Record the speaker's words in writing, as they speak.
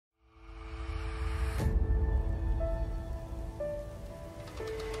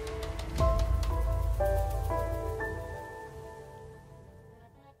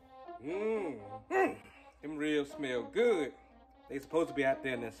smell good. They supposed to be out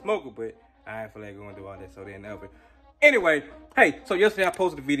there in the smoker, but I ain't feel like going to do all that, so they in the oven. Anyway, hey, so yesterday I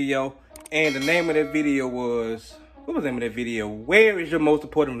posted a video, and the name of that video was, what was the name of that video? Where is your most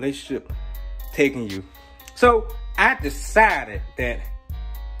important relationship taking you? So I decided that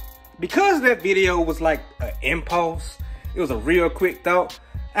because that video was like an impulse, it was a real quick thought,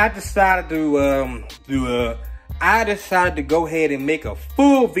 I decided to go ahead and make a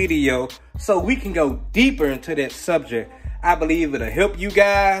full video so we can go deeper into that subject. I believe it'll help you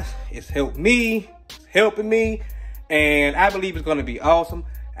guys. It's helped me. It's helping me. And I believe it's going to be awesome.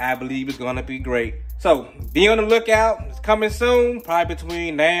 I believe it's going to be great. So be on the lookout. It's coming soon, probably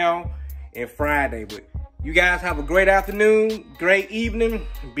between now and Friday. But you guys have a great afternoon, great evening.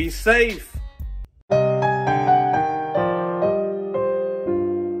 Be safe.